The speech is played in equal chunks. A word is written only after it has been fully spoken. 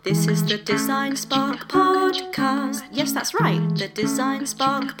This is the Design Spark Podcast. Yes, that's right, the Design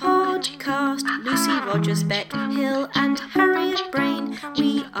Spark Podcast. Lucy Rogers, Beck Hill, and Harriet Brain.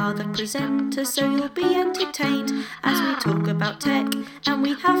 We are the presenters, so you'll be entertained as we talk about tech and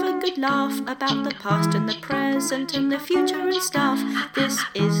we have a good laugh about the past and the present and the future and stuff. This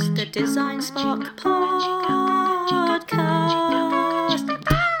is the Design Spark Podcast.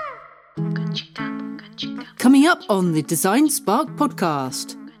 Coming up on the Design Spark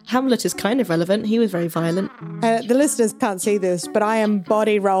Podcast. Hamlet is kind of relevant. He was very violent. The listeners can't see this, but I am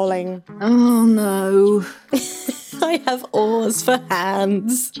body rolling. Oh no. I have oars for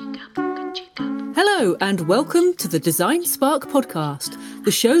hands. Hello and welcome to the Design Spark Podcast,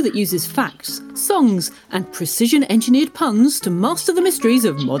 the show that uses facts, songs and precision-engineered puns to master the mysteries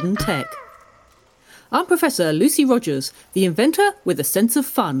of modern tech. I'm Professor Lucy Rogers, the inventor with a sense of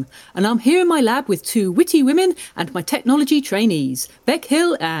fun, and I'm here in my lab with two witty women and my technology trainees, Beck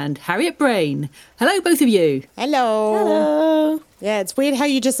Hill and Harriet Brain. Hello, both of you. Hello. Hello. Yeah, it's weird how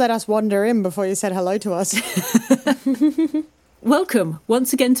you just let us wander in before you said hello to us. Welcome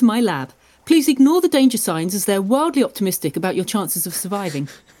once again to my lab. Please ignore the danger signs as they're wildly optimistic about your chances of surviving.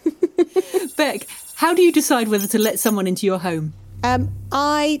 Beck, how do you decide whether to let someone into your home?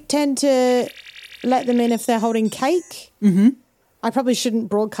 I tend to let them in if they're holding cake. Mm-hmm. I probably shouldn't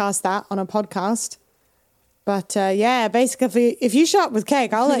broadcast that on a podcast. But yeah, basically, if you show up with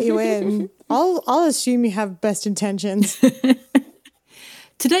cake, I'll let you in. I'll assume you have best intentions.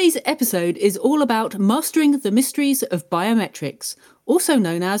 Today's episode is all about mastering the mysteries of biometrics, also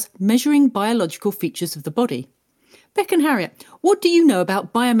known as measuring biological features of the body. Beck and Harriet, what do you know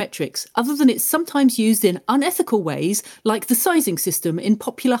about biometrics other than it's sometimes used in unethical ways like the sizing system in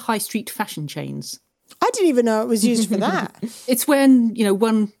popular high street fashion chains? I didn't even know it was used for that. It's when,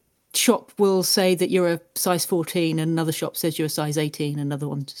 one shop will say that you're a size 14 and another shop says you're a size 18, another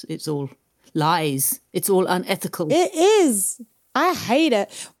one, it's all lies. It's all unethical. It is. I hate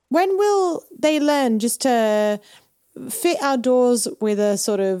it. When will they learn just to fit our doors with a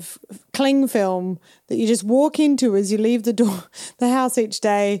sort of cling film that you just walk into as you leave the house each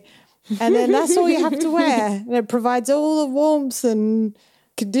day, and then that's all you have to wear, and it provides all the warmth and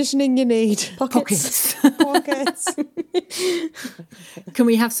conditioning you need. Pockets. Can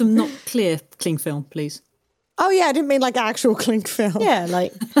we have some not clear cling film, please? Oh yeah, I didn't mean like actual cling film. Yeah,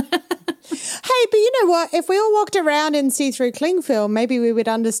 like... Hey, but you know what? If we all walked around in see-through cling film, maybe we would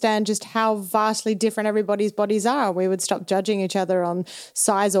understand just how vastly different everybody's bodies are. We would stop judging each other on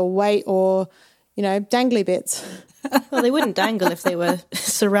size or weight or, dangly bits. Well, they wouldn't dangle if they were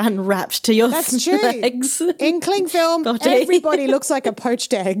saran wrapped to your That's true. legs. In cling film, everybody looks like a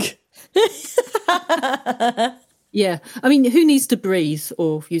poached egg. Yeah. I mean, who needs to breathe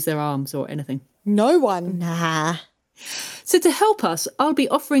or use their arms or anything? No one. Nah. So to help us, I'll be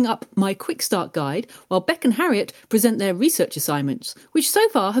offering up my quick start guide while Beck and Harriet present their research assignments, which so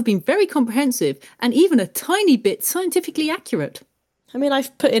far have been very comprehensive and even a tiny bit scientifically accurate. I mean,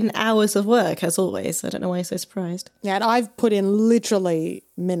 I've put in hours of work, as always. I don't know why you're so surprised. Yeah, and I've put in literally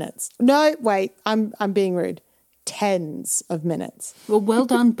minutes. No, wait, I'm being rude. Tens of minutes. Well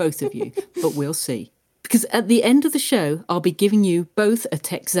done, both of you, but we'll see. Because at the end of the show, I'll be giving you both a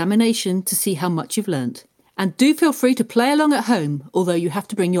tech examination to see how much you've learnt. And do feel free to play along at home, although you have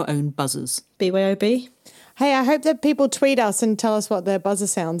to bring your own buzzers. BYOB. Hey, I hope that people tweet us and tell us what their buzzer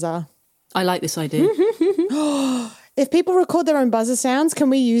sounds are. I like this idea. If people record their own buzzer sounds, can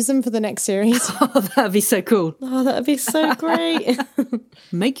we use them for the next series? Oh, that'd be so cool. Oh, that'd be so great.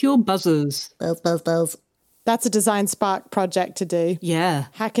 Make your buzzers. Buzz, buzz, buzz. That's a Design Spark project to do. Yeah.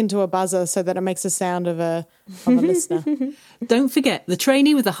 Hack into a buzzer so that it makes a sound of a listener. Don't forget, the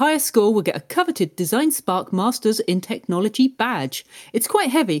trainee with the highest score will get a coveted Design Spark Masters in Technology badge. It's quite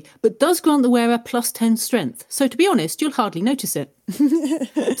heavy, but does grant the wearer plus 10 strength. So to be honest, you'll hardly notice it.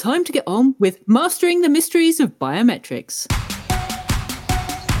 Time to get on with mastering the mysteries of biometrics.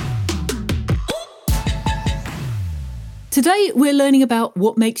 Today, we're learning about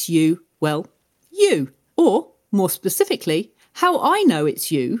what makes you, well, you. Or, more specifically, how I know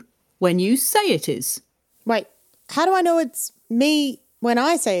it's you when you say it is. Wait, how do I know it's me when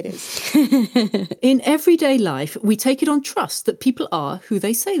I say it is? In everyday life, we take it on trust that people are who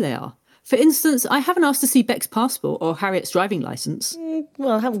they say they are. For instance, I haven't asked to see Beck's passport or Harriet's driving licence.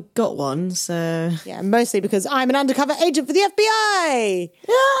 Well, I haven't got one, so... Yeah, mostly because I'm an undercover agent for the FBI.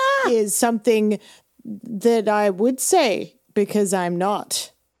 Is something that I would say because I'm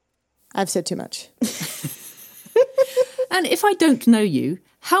not. I've said too much. And if I don't know you,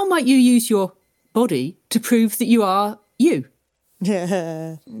 how might you use your body to prove that you are you?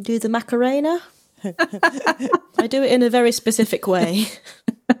 Do the Macarena? I do it in a very specific way.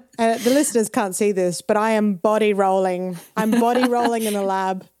 The listeners can't see this, but I am body rolling. I'm body rolling in the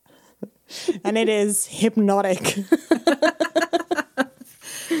lab. And it is hypnotic.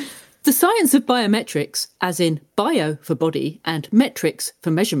 The science of biometrics, as in bio for body and metrics for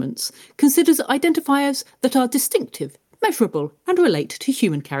measurements, considers identifiers that are distinctive, measurable, and relate to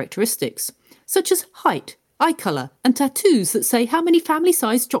human characteristics, such as height, eye colour, and tattoos that say how many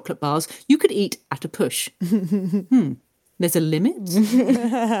family-sized chocolate bars you could eat at a push. There's a limit?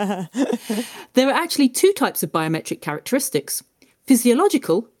 There are actually two types of biometric characteristics,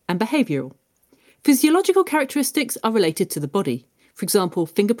 physiological and behavioural. Physiological characteristics are related to the body. For example,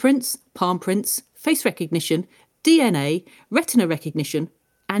 fingerprints, palm prints, face recognition, DNA, retina recognition,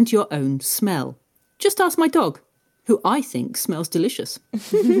 and your own smell. Just ask my dog, who I think smells delicious.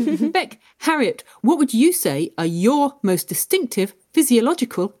 Beck, Harriet, what would you say are your most distinctive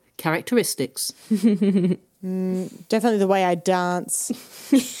physiological characteristics? Definitely the way I dance.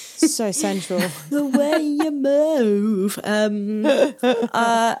 So sensual. The way you move.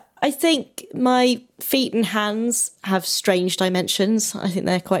 I think my feet and hands have strange dimensions. I think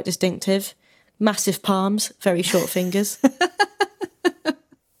they're quite distinctive. Massive palms, very short fingers.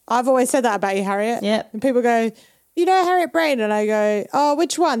 I've always said that about you, Harriet. Yep. And people go, you know Harriet Brain? And I go, oh,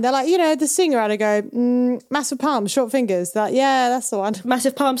 which one? They're like, the singer. And I go, massive palms, short fingers. They're like, yeah, that's the one.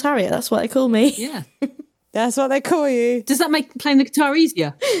 Massive palms Harriet, that's what they call me. Yeah. That's what they call you. Does that make playing the guitar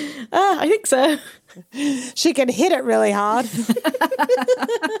easier? I think so. She can hit it really hard. Does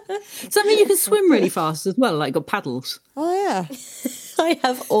that mean you can swim really fast as well, like got paddles? Oh, yeah. I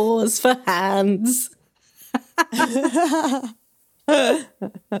have oars for hands. How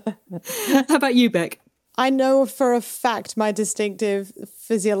about you, Beck? I know for a fact my distinctive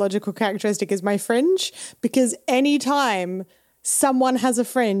physiological characteristic is my fringe, because anytime someone has a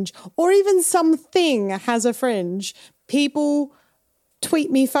fringe or even something has a fringe, people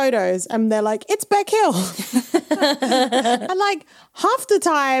tweet me photos and they're like, it's Beck Hill. And like half the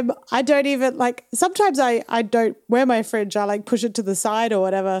time I don't even sometimes I don't wear my fringe. I like push it to the side or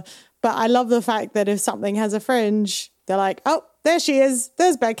whatever. But I love the fact that if something has a fringe, they're like, oh, there she is.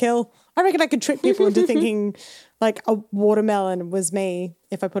 There's Beck Hill. I reckon I could trick people into thinking like a watermelon was me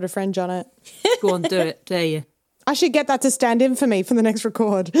if I put a fringe on it. Go on, do it. Dare you. I should get that to stand in for me for the next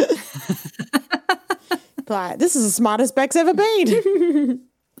record. Like, this is the smartest Beck's ever been.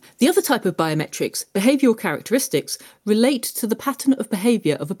 The other type of biometrics, behavioural characteristics, relate to the pattern of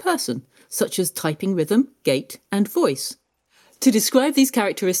behaviour of a person, such as typing rhythm, gait, and voice. To describe these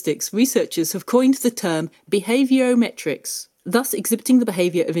characteristics, researchers have coined the term behaviourometrics, thus exhibiting the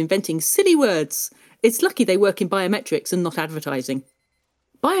behaviour of inventing silly words. It's lucky they work in biometrics and not advertising.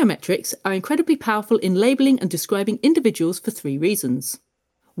 Biometrics are incredibly powerful in labelling and describing individuals for three reasons.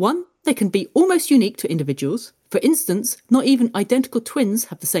 1, they can be almost unique to individuals. For instance, not even identical twins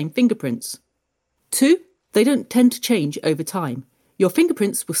have the same fingerprints. 2, they don't tend to change over time. Your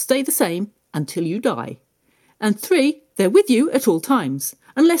fingerprints will stay the same until you die. And 3, they're with you at all times,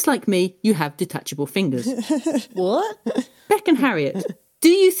 unless, like me, you have detachable fingers. What? Beck and Harriet, do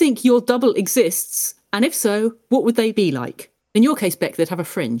you think your double exists? And if so, what would they be like? In your case, Beck, they'd have a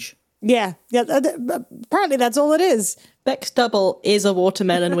fringe. Yeah. Apparently that's all it is. Beck's double is a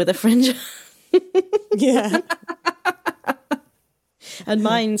watermelon with a fringe. Yeah. And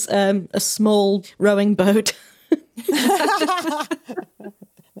mine's a small rowing boat.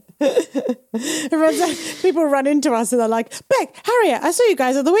 People run into us and they're like, Beck, Harriet, I saw you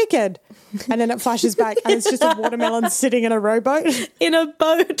guys at the weekend. And then it flashes back and it's just a watermelon sitting in a rowboat. In a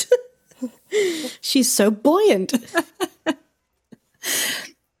boat. She's so buoyant.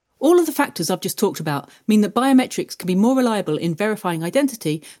 All of the factors I've just talked about mean that biometrics can be more reliable in verifying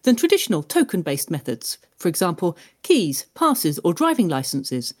identity than traditional token-based methods, for example, keys, passes or driving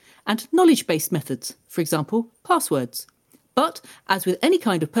licenses, and knowledge-based methods, for example, passwords. But, as with any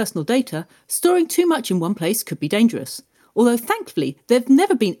kind of personal data, storing too much in one place could be dangerous, although thankfully there have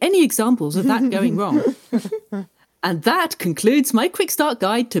never been any examples of that going wrong. And that concludes my quick start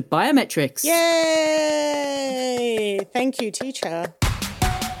guide to biometrics. Yay! Thank you, teacher.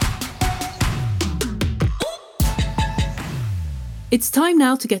 It's time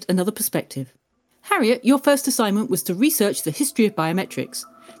now to get another perspective. Harriet, your first assignment was to research the history of biometrics.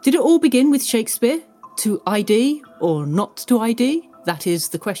 Did it all begin with Shakespeare? To ID or not to ID? That is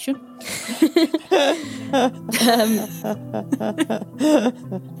the question.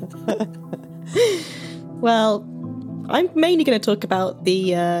 Well, I'm mainly going to talk about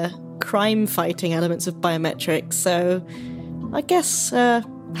the crime-fighting elements of biometrics, so I guess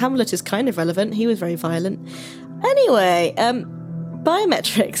Hamlet is kind of relevant. He was very violent. Anyway,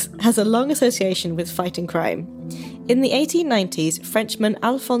 biometrics has a long association with fighting crime. In the 1890s, Frenchman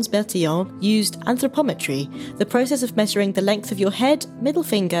Alphonse Bertillon used anthropometry, the process of measuring the length of your head, middle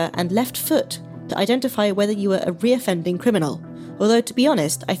finger, and left foot, to identify whether you were a reoffending criminal. Although, to be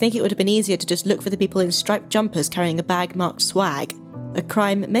honest, I think it would have been easier to just look for the people in striped jumpers carrying a bag marked swag, a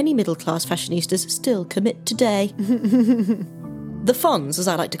crime many middle-class fashionistas still commit today. The Fonz, as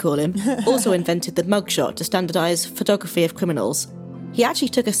I like to call him, also invented the mugshot to standardise photography of criminals. He actually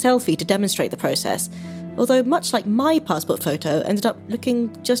took a selfie to demonstrate the process, although much like my passport photo, ended up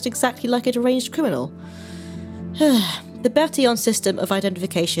looking just exactly like a deranged criminal. The Bertillon system of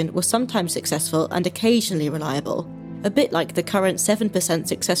identification was sometimes successful and occasionally reliable, a bit like the current 7%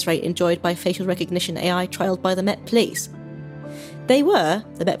 success rate enjoyed by facial recognition AI trialled by the Met Police. They were,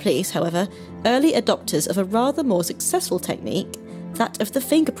 the Met Police, however, early adopters of a rather more successful technique, that of the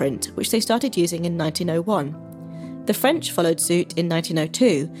fingerprint, which they started using in 1901. The French followed suit in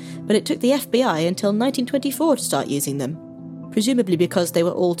 1902, but it took the FBI until 1924 to start using them, presumably because they were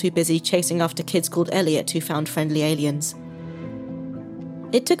all too busy chasing after kids called Elliot who found friendly aliens.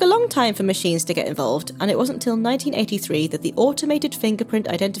 It took a long time for machines to get involved, and it wasn't until 1983 that the Automated Fingerprint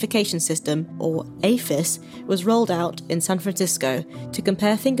Identification System, or AFIS, was rolled out in San Francisco to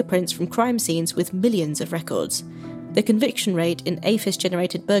compare fingerprints from crime scenes with millions of records. The conviction rate in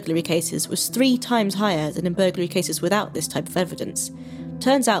AFIS-generated burglary cases was 3 times higher than in burglary cases without this type of evidence.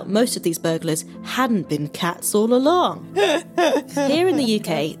 Turns out most of these burglars hadn't been cats all along. Here in the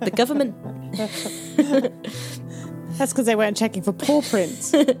UK, the government... That's because they weren't checking for paw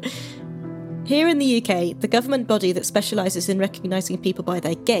prints. Here in the UK, the government body that specialises in recognising people by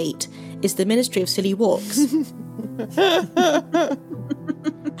their gait is the Ministry of Silly Walks.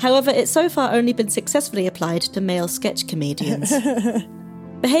 However, it's so far only been successfully applied to male sketch comedians.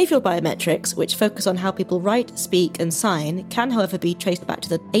 Behavioural biometrics, which focus on how people write, speak and sign, can however be traced back to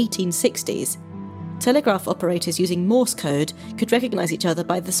the 1860s. Telegraph operators using Morse code could recognise each other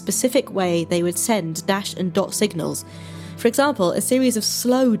by the specific way they would send dash and dot signals. For example, a series of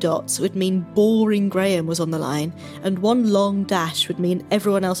slow dots would mean boring Graham was on the line, and one long dash would mean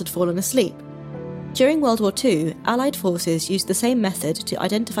everyone else had fallen asleep. During World War II, Allied forces used the same method to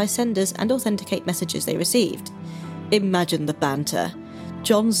identify senders and authenticate messages they received. Imagine the banter.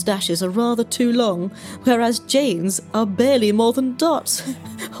 John's dashes are rather too long, whereas Jane's are barely more than dots.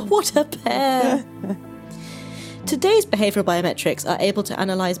 What a pair! Today's behavioural biometrics are able to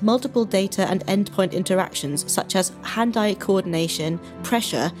analyse multiple data and endpoint interactions such as hand-eye coordination,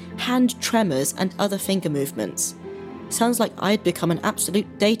 pressure, hand tremors and other finger movements. Sounds like I'd become an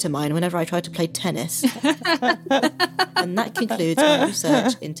absolute data mine whenever I tried to play tennis. And that concludes my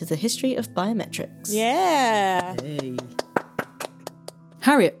research into the history of biometrics. Yeah. Hey.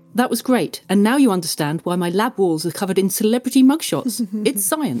 Harriet, that was great. And now you understand why my lab walls are covered in celebrity mugshots. It's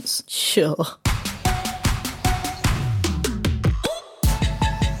science. Sure.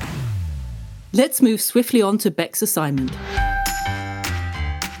 Let's move swiftly on to Beck's assignment.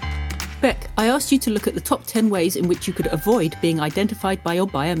 Beck, I asked you to look at the top 10 ways in which you could avoid being identified by your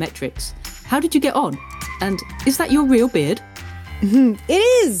biometrics. How did you get on? And is that your real beard? It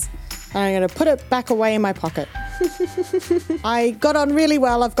is! I'm going to put it back away in my pocket. I got on really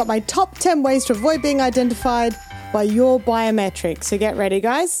well. I've got my top 10 ways to avoid being identified by your biometrics. So get ready,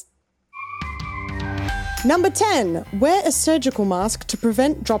 guys. Number 10. Wear a surgical mask to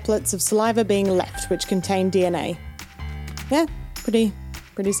prevent droplets of saliva being left, which contain DNA. Yeah, pretty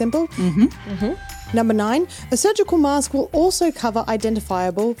simple. Number 9. A surgical mask will also cover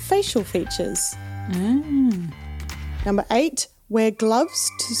identifiable facial features. Number 8. Wear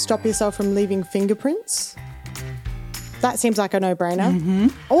gloves to stop yourself from leaving fingerprints. That seems like a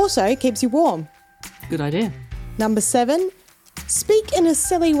no-brainer. Also, keeps you warm. Good idea. Number 7. Speak in a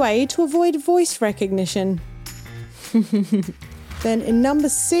silly way to avoid voice recognition. Then in number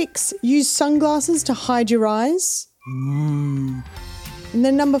 6, use sunglasses to hide your eyes. And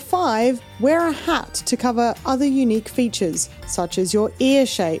then number 5, wear a hat to cover other unique features, such as your ear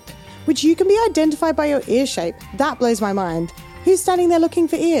shape, which you can be identified by your ear shape. That blows my mind. Who's standing there looking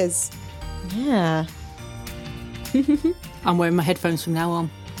for ears? Yeah. I'm wearing my headphones from now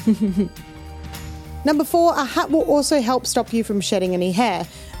on. Number 4, a hat will also help stop you from shedding any hair.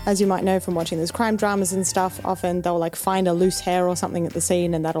 As you might know from watching those crime dramas and stuff, often they'll find a loose hair or something at the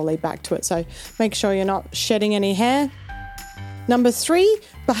scene and that'll lead back to it. So make sure you're not shedding any hair. Number 3,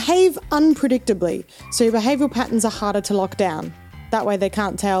 behave unpredictably. So your behavioural patterns are harder to lock down. That way they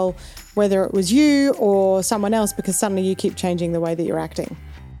can't tell whether it was you or someone else because suddenly you keep changing the way that you're acting.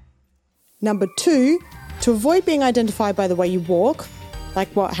 Number 2, to avoid being identified by the way you walk, like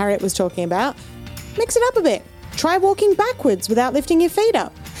what Harriet was talking about, mix it up a bit. Try walking backwards without lifting your feet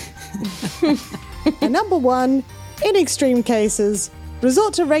up. And number 1, In extreme cases,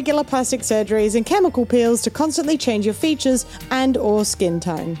 resort to regular plastic surgeries and chemical peels to constantly change your features and or skin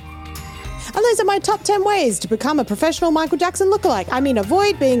tone. And those are my top 10 ways to become a professional Michael Jackson lookalike. I mean,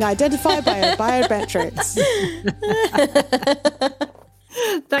 avoid being identified by a biometrics.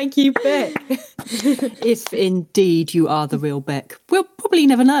 Thank you, Beck. If indeed you are the real Beck, we'll probably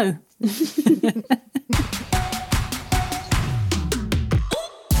never know.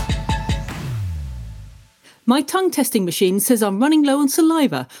 My tongue testing machine says I'm running low on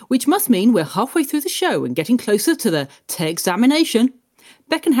saliva, which must mean we're halfway through the show and getting closer to the examination.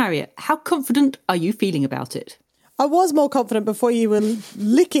 Beck and Harriet, how confident are you feeling about it? I was more confident before you were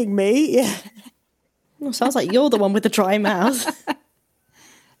licking me. Yeah. Well, sounds like you're the one with the dry mouth.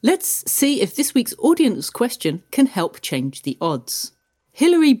 Let's see if this week's audience question can help change the odds.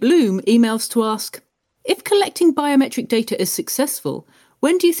 Hilary Bloom emails to ask, if collecting biometric data is successful,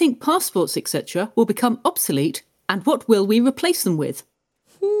 when do you think passports, etc., will become obsolete, and what will we replace them with?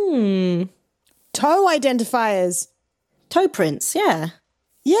 Toe identifiers. Toe prints, yeah.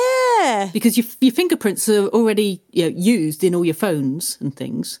 Yeah. Because your fingerprints are already used in all your phones and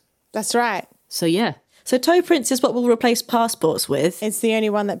things. That's right. So, yeah. So toe prints is what we'll replace passports with. It's the only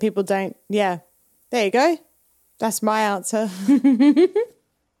one that people don't... Yeah. There you go. That's my answer.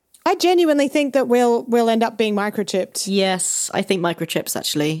 I genuinely think that we'll end up being microchipped. Yes, I think microchips,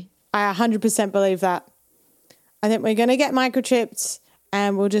 actually. I 100% believe that. I think we're going to get microchipped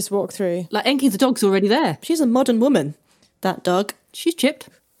and we'll just walk through. Like Enki the dog's already there. She's a modern woman, that dog. She's chipped.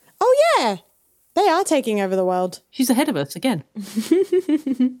 Oh, yeah. They are taking over the world. She's ahead of us again.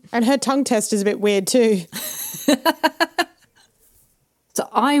 And her tongue test is a bit weird too. So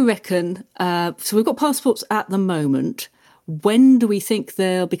I reckon, so we've got passports at the moment. When do we think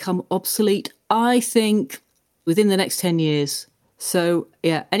they'll become obsolete? I think within the next 10 years. So,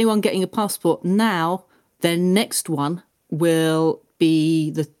 yeah, anyone getting a passport now, their next one will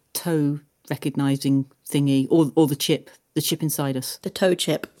be the toe recognising thingy or the chip inside us. The toe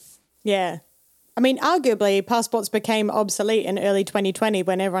chip. Yeah. I mean, arguably, passports became obsolete in early 2020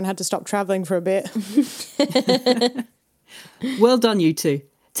 when everyone had to stop travelling for a bit. Well done, you two.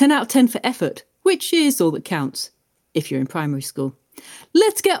 10 out of 10 for effort, which is all that counts if you're in primary school.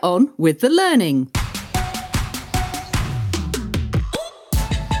 Let's get on with the learning.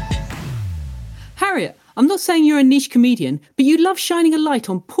 Harriet, I'm not saying you're a niche comedian, but you love shining a light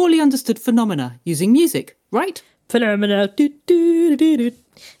on poorly understood phenomena using music, right? Phenomena.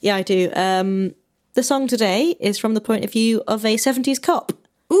 Yeah, I do. The song today is from the point of view of a 70s cop.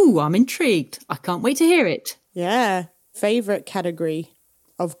 Ooh, I'm intrigued. I can't wait to hear it. Yeah. Favourite category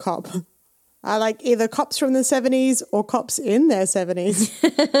of cop. I like either cops from the 70s or cops in their 70s.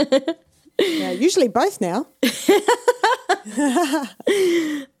 Yeah, usually both now.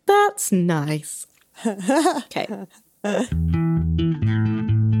 That's nice. Okay.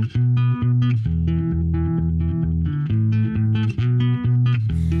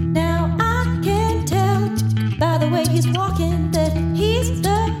 Now I can tell by the way he's walking that he's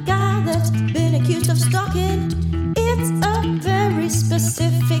the guy that's been accused of stalking. It's a very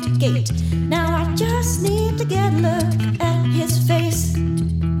specific gait. Now I just need to get a look at his face.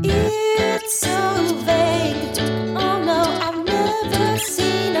 It's so vague. Oh no, I've never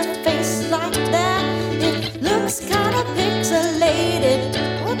seen a face like that. It looks kind of pixelated.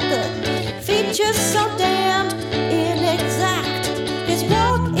 What the? Features so damn inexact. His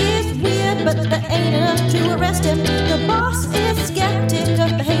walk is weird, but that ain't enough to arrest him. The boss is skeptic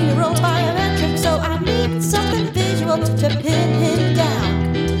of behavioral biometrics, so I need something visual to pin him down.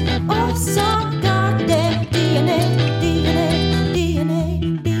 Or some goddamn DNA.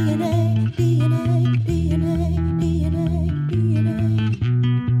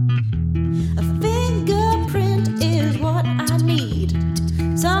 A fingerprint is what I need.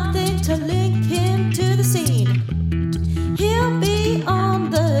 Something to link him to the scene. He'll be on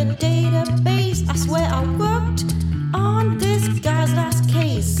the database. I swear I worked on this guy's last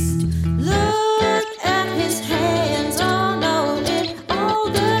case. Look at his hands, oh no, in all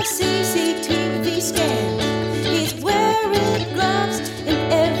the CCTV scans. He's wearing gloves in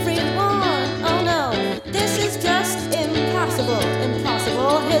every one. Oh no, this is just impossible.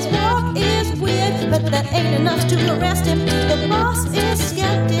 His walk is weird, but that ain't enough to arrest him. The boss is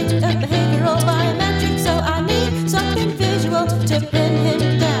skeptic of behavioral biometrics, so I need something visual to pin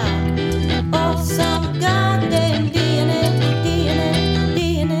him down. Or some goddamn DNA.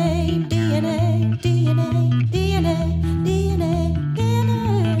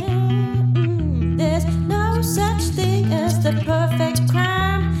 There's no such thing as the perfect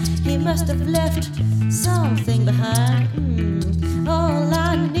crime. He must have left something behind. All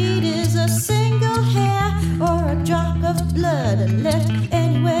I need is a single hair or a drop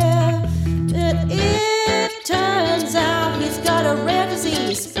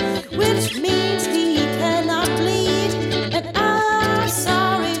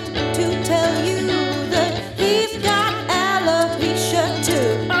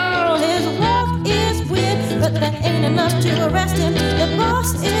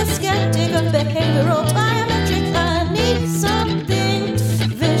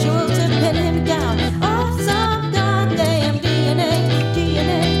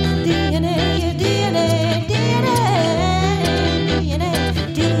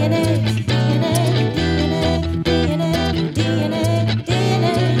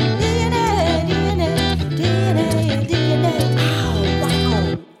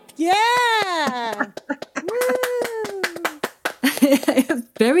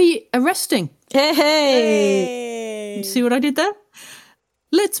Very arresting. Hey! See what I did there?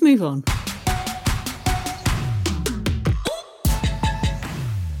 Let's move on.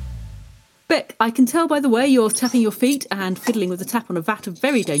 Beck, I can tell by the way you're tapping your feet and fiddling with the tap on a vat of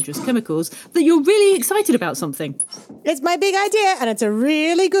very dangerous chemicals that you're really excited about something. It's my big idea, and it's a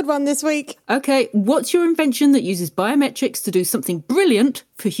really good one this week. Okay, what's your invention that uses biometrics to do something brilliant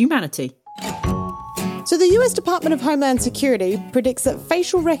for humanity? So the US Department of Homeland Security predicts that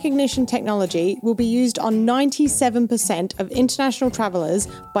facial recognition technology will be used on 97% of international travellers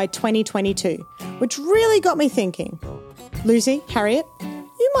by 2022, which really got me thinking. Lucy, Harriet,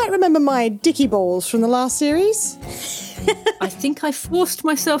 you might remember my dicky balls from the last series. I think I forced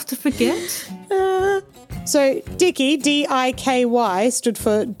myself to forget. So Dicky, D-I-K-Y, stood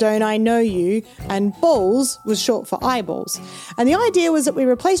for Don't I Know You, and balls was short for eyeballs. And the idea was that we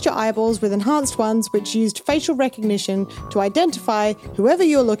replaced your eyeballs with enhanced ones which used facial recognition to identify whoever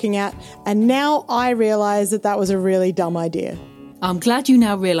you're looking at, and now I realise that was a really dumb idea. I'm glad you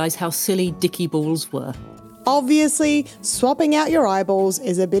now realise how silly dicky balls were. Obviously, swapping out your eyeballs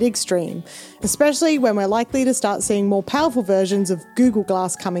is a bit extreme, especially when we're likely to start seeing more powerful versions of Google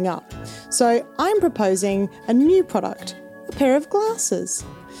Glass coming up. So I'm proposing a new product, a pair of glasses.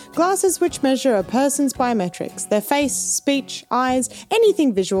 Glasses which measure a person's biometrics, their face, speech, eyes,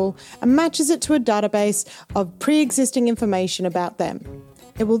 anything visual, and matches it to a database of pre-existing information about them.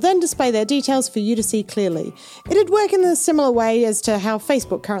 It will then display their details for you to see clearly. It'd work in a similar way as to how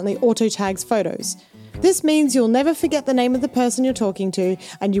Facebook currently auto-tags photos. This means you'll never forget the name of the person you're talking to,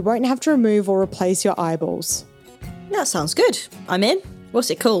 and you won't have to remove or replace your eyeballs. That sounds good. I'm in.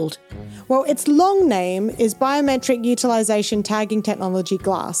 What's it called? Well, its long name is Biometric Utilization Tagging Technology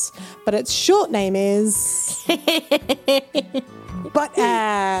Glass, but its short name is... Butt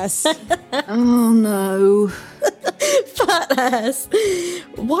Ass. Oh no. Butt ass.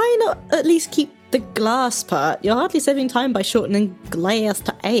 Why not at least keep the glass part? You're hardly saving time by shortening glass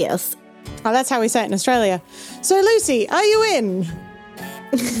to ass. Oh, that's how we say it in Australia. So, Lucy, are you in?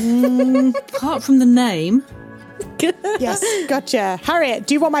 Apart from the name. Yes, gotcha. Harriet,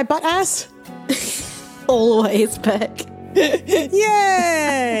 do you want my butt ass? Always, Beck.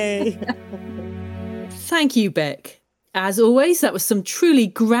 Yay! Thank you, Beck. As always, that was some truly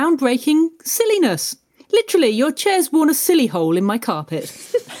groundbreaking silliness. Literally, your chair's worn a silly hole in my carpet.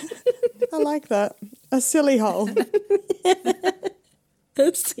 I like that. A silly hole.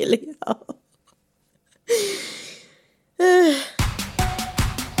 A silly hole.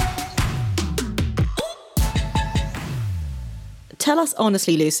 Tell us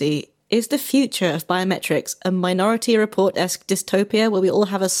honestly, Lucy, is the future of biometrics a Minority Report-esque dystopia where we all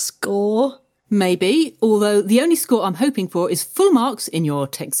have a score? Maybe, although the only score I'm hoping for is full marks in your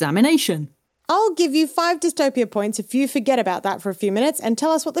examination. I'll give you 5 dystopia points if you forget about that for a few minutes and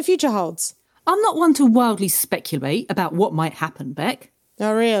tell us what the future holds. I'm not one to wildly speculate about what might happen, Beck.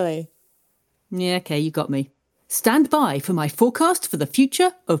 Oh, really? Yeah, okay, you got me. Stand by for my forecast for the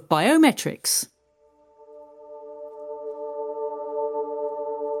future of biometrics.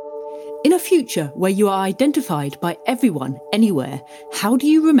 In a future where you are identified by everyone, anywhere, how do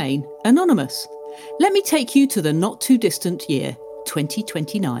you remain anonymous? Let me take you to the not-too-distant year,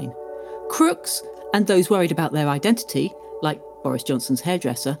 2029. Crooks, and those worried about their identity, like Boris Johnson's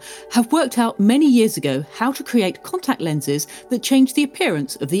hairdresser, have worked out many years ago how to create contact lenses that change the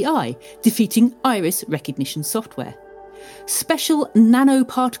appearance of the eye, defeating iris recognition software. Special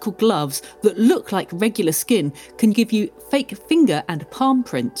nanoparticle gloves that look like regular skin can give you fake finger and palm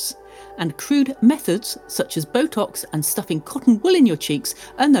prints. And crude methods, such as Botox and stuffing cotton wool in your cheeks,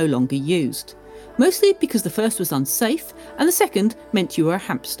 are no longer used. Mostly because the first was unsafe and the second meant you were a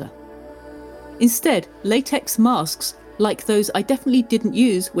hamster. Instead, latex masks, like those I definitely didn't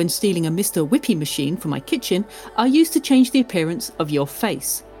use when stealing a Mr. Whippy machine from my kitchen, are used to change the appearance of your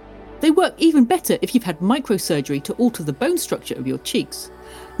face. They work even better if you've had microsurgery to alter the bone structure of your cheeks.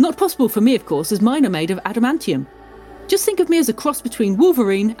 Not possible for me, of course, as mine are made of adamantium. Just think of me as a cross between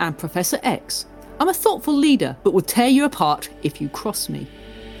Wolverine and Professor X. I'm a thoughtful leader, but will tear you apart if you cross me.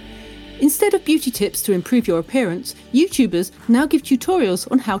 Instead of beauty tips to improve your appearance, YouTubers now give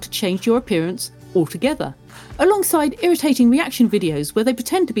tutorials on how to change your appearance altogether, alongside irritating reaction videos where they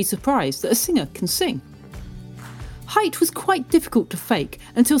pretend to be surprised that a singer can sing. Height was quite difficult to fake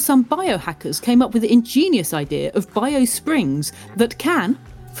until some biohackers came up with the ingenious idea of biosprings that can,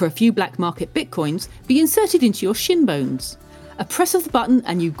 for a few black market bitcoins, be inserted into your shin bones. A press of the button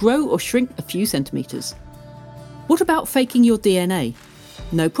and you grow or shrink a few centimetres. What about faking your DNA?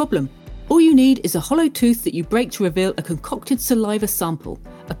 No problem. All you need is a hollow tooth that you break to reveal a concocted saliva sample,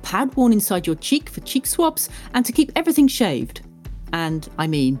 a pad worn inside your cheek for cheek swabs, and to keep everything shaved. and I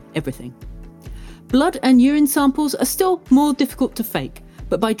mean everything. Blood and urine samples are still more difficult to fake,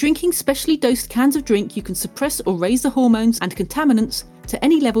 but by drinking specially dosed cans of drink, you can suppress or raise the hormones and contaminants to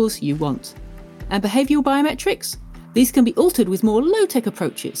any levels you want. And behavioural biometrics? These can be altered with more low-tech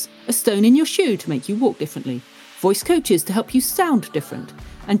approaches. A stone in your shoe to make you walk differently, voice coaches to help you sound different,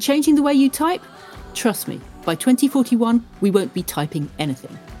 and changing the way you type? Trust me, by 2041, we won't be typing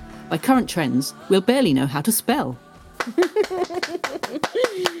anything. By current trends, we'll barely know how to spell.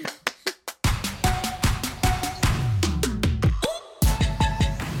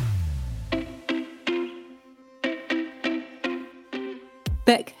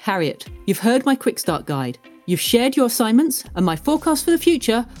 Beck, Harriet, you've heard my quick start guide. You've shared your assignments, and my forecast for the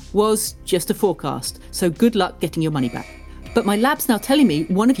future was just a forecast, so good luck getting your money back. But my lab's now telling me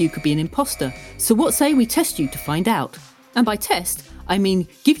one of you could be an imposter, so what say we test you to find out? And by test, I mean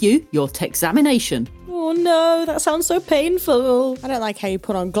give you your techzamination. Oh no, that sounds so painful. I don't like how you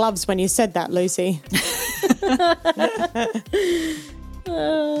put on gloves when you said that, Lucy.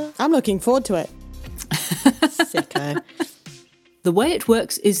 I'm looking forward to it. Sicko. The way it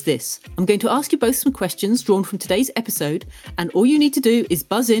works is this. I'm going to ask you both some questions drawn from today's episode, and all you need to do is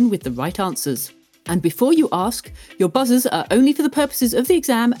buzz in with the right answers. And before you ask, your buzzers are only for the purposes of the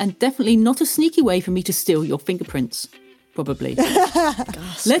exam and definitely not a sneaky way for me to steal your fingerprints. Probably.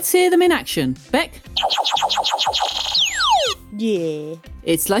 Let's hear them in action. Beck? Yeah.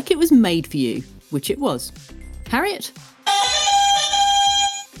 It's like it was made for you, which it was. Harriet?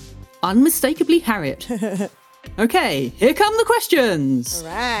 Unmistakably Harriet. Okay, here come the questions. All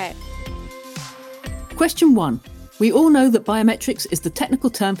right. Question 1. We all know that biometrics is the technical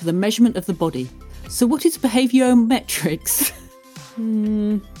term for the measurement of the body. So what is behaviometrics?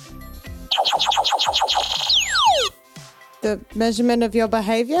 The measurement of your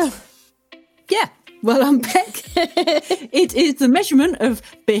behaviour? Yeah, well, I'm Beck. It is the measurement of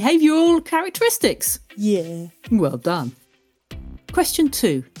behavioural characteristics. Yeah. Well done. Question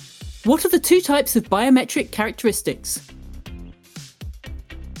 2. What are the two types of biometric characteristics?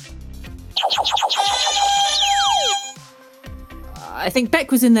 I think Beck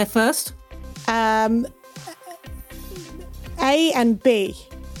was in there first. A and B.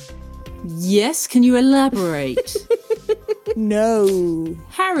 Yes, can you elaborate? No.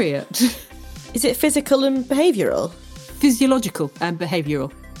 Harriet. Is it physical and behavioural? Physiological and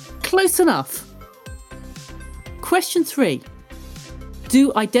behavioural. Close enough. Question 3.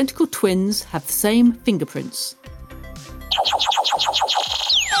 Do identical twins have the same fingerprints?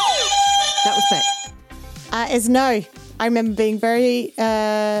 That was Beck. Is no. I remember being very,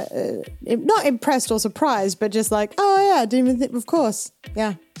 not impressed or surprised, but just like, oh yeah, I didn't even think, of course.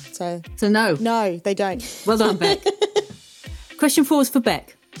 Yeah. So no. No, they don't. Well done, Beck. Question 4 is for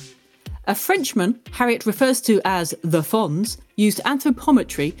Beck. A Frenchman Harriet refers to as the Fonz used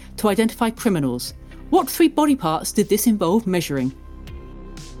anthropometry to identify criminals. What 3 body parts did this involve measuring?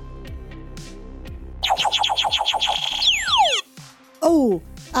 Oh,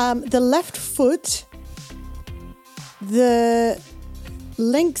 the left foot, the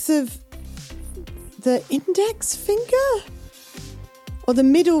length of the index finger, or the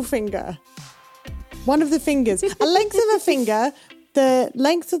middle finger. One of the fingers. A length of a finger, the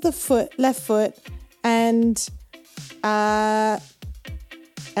length of the foot, left foot, and the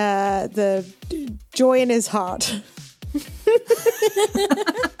joy in his heart.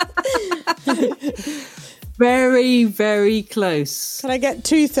 Very, very close. Can I get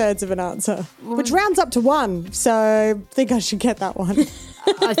 2/3 of an answer? Which rounds up to 1, so I think I should get that one.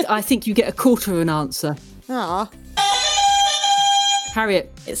 I think you get a quarter of an answer. Ah.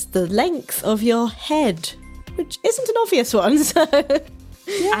 Harriet. It's the length of your head, which isn't an obvious one, so...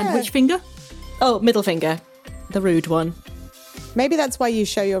 Yeah. And which finger? Oh, middle finger. The rude one. Maybe that's why you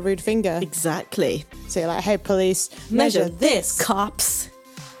show your rude finger. Exactly. So you're like, hey, police, measure this. cops.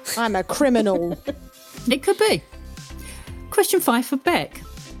 I'm a criminal. It could be. Question 5 for Beck.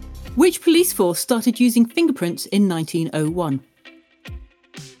 Which police force started using fingerprints in 1901?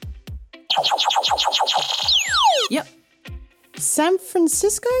 Yep. San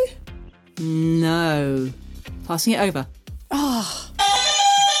Francisco? No. Passing it over.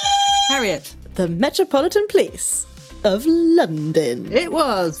 Harriet. The Metropolitan Police of London. It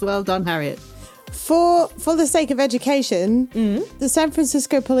was. Well done, Harriet. For the sake of education, the San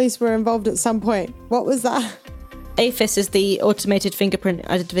Francisco police were involved at some point. What was that? AFIS is the automated fingerprint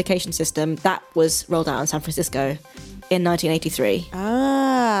identification system that was rolled out in San Francisco in 1983.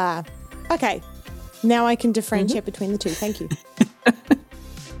 Ah. Okay. Now I can differentiate between the two. Thank you.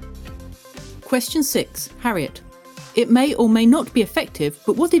 Question 6. Harriet. It may or may not be effective,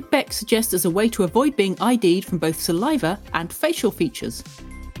 but what did Beck suggest as a way to avoid being ID'd from both saliva and facial features?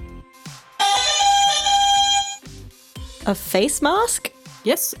 A face mask?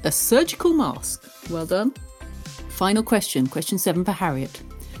 Yes, a surgical mask. Well done. Final question, question 7 for Harriet.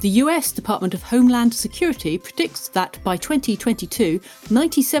 The US Department of Homeland Security predicts that by 2022,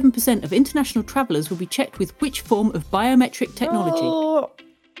 97% of international travellers will be checked with which form of biometric technology?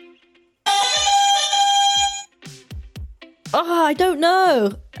 I don't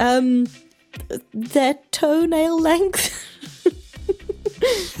know. Their toenail length?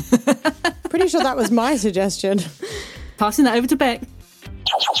 Pretty sure that was my suggestion. Passing that over to Beck.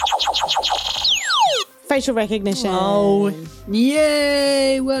 Facial recognition. Oh,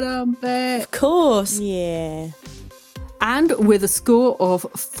 yay! Well done, Beck. Of course. Yeah. And with a score of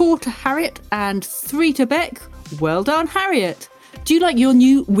 4 to Harriet and 3 to Beck, well done, Harriet. Do you like your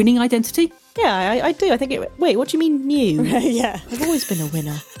new winning identity? Yeah, I do. I think it... Wait, what do you mean new? Yeah. I've always been a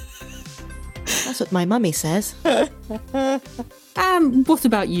winner. That's what my mummy says. What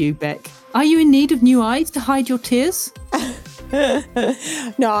about you, Beck? Are you in need of new eyes to hide your tears?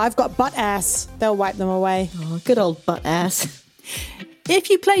 No, I've got butt ass. They'll wipe them away. Oh, good old butt ass. If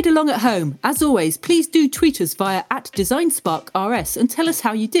you played along at home, as always, please do tweet us via @DesignSparkRS and tell us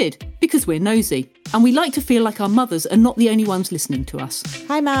how you did, because we're nosy. And we like to feel like our mothers are not the only ones listening to us.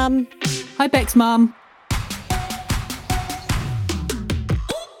 Hi, Mum. Hi, Beck's mum.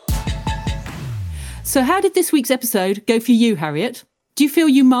 So how did this week's episode go for you, Harriet? Do you feel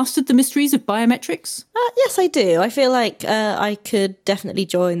you mastered the mysteries of biometrics? Yes, I do. I feel like I could definitely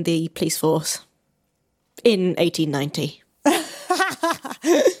join the police force in 1890.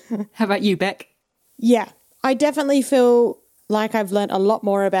 How about you, Beck? Yeah, I definitely feel like I've learnt a lot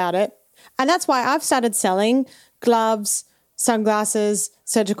more about it. And that's why I've started selling gloves, sunglasses,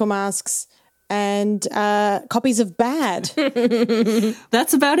 surgical masks, and copies of Bad.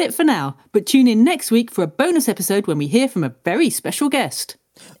 That's about it for now. But tune in next week for a bonus episode when we hear from a very special guest.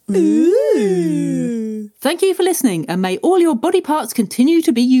 Ooh. Thank you for listening, and may all your body parts continue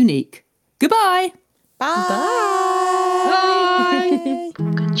to be unique. Goodbye. Bye. Bye.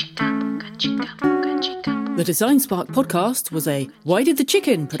 The Design Spark podcast was a Why Did the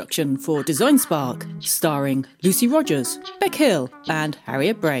Chicken production for Design Spark, starring Lucy Rogers, Beck Hill, and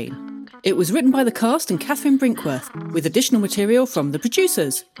Harriet Brain. It was written by the cast and Catherine Brinkworth, with additional material from the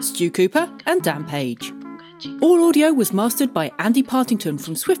producers, Stu Cooper and Dan Page. All audio was mastered by Andy Partington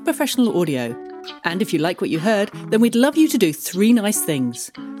from Swift Professional Audio. And if you like what you heard, then we'd love you to do 3 nice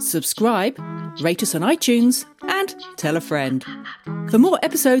things. Subscribe, rate us on iTunes, and tell a friend. For more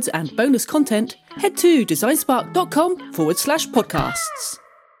episodes and bonus content, head to designspark.com/podcasts.